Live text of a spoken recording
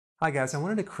Hi guys, I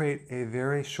wanted to create a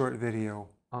very short video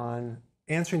on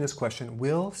answering this question,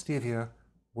 will stevia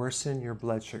worsen your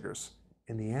blood sugars?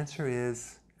 And the answer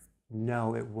is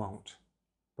no, it won't.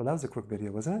 Well, that was a quick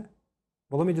video, wasn't it?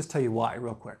 Well, let me just tell you why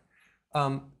real quick.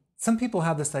 Some people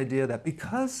have this idea that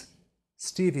because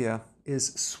stevia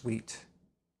is sweet,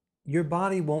 your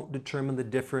body won't determine the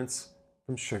difference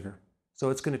from sugar.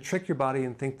 So it's going to trick your body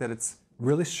and think that it's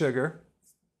really sugar,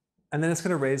 and then it's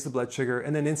going to raise the blood sugar,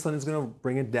 and then insulin is going to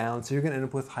bring it down, so you're going to end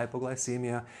up with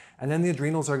hypoglycemia, and then the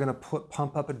adrenals are going to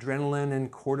pump up adrenaline and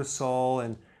cortisol,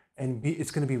 and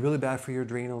it's going to be really bad for your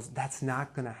adrenals. That's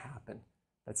not going to happen.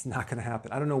 That's not going to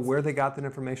happen. I don't know where they got that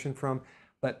information from,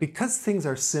 but because things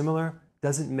are similar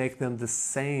doesn't make them the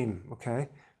same, okay?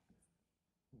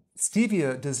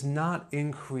 Stevia does not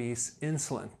increase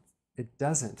insulin. It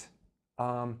doesn't.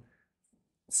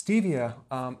 Stevia,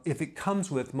 if it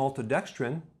comes with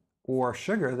maltodextrin or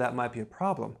sugar, that might be a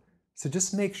problem. So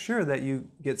just make sure that you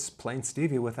get plain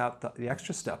stevia without the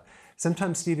extra stuff.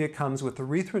 Sometimes stevia comes with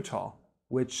erythritol,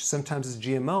 which sometimes is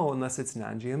GMO unless it's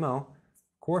non-GMO.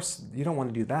 Of course, you don't want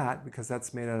to do that because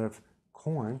that's made out of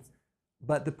corn.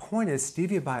 But the point is,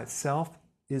 stevia by itself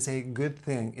is a good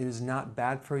thing. It is not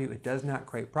bad for you. It does not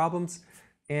create problems.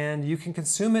 And you can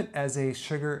consume it as a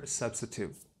sugar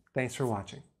substitute. Thanks for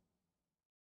watching.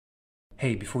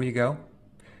 Hey, before you go,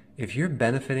 if you're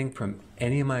benefiting from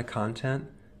any of my content,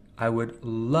 I would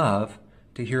love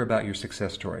to hear about your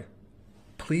success story.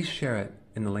 Please share it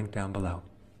in the link down below.